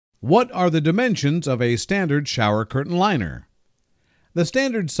What are the dimensions of a standard shower curtain liner? The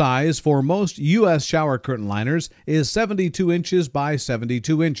standard size for most U.S. shower curtain liners is 72 inches by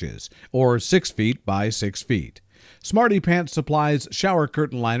 72 inches, or 6 feet by 6 feet. Smarty Pants Supply's shower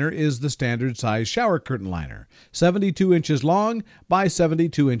curtain liner is the standard size shower curtain liner, 72 inches long by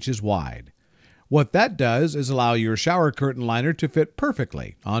 72 inches wide. What that does is allow your shower curtain liner to fit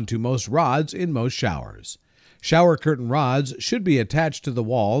perfectly onto most rods in most showers. Shower curtain rods should be attached to the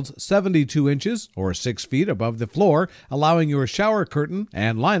walls 72 inches or 6 feet above the floor, allowing your shower curtain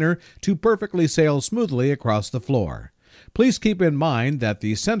and liner to perfectly sail smoothly across the floor. Please keep in mind that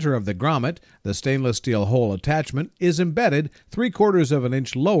the center of the grommet, the stainless steel hole attachment, is embedded 3/4 of an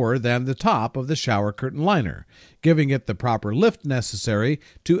inch lower than the top of the shower curtain liner, giving it the proper lift necessary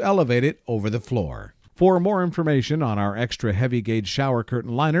to elevate it over the floor. For more information on our extra heavy gauge shower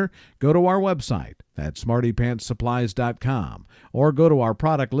curtain liner, go to our website at smartypantssupplies.com or go to our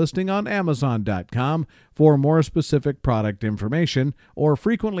product listing on amazon.com for more specific product information or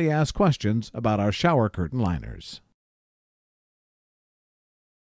frequently asked questions about our shower curtain liners.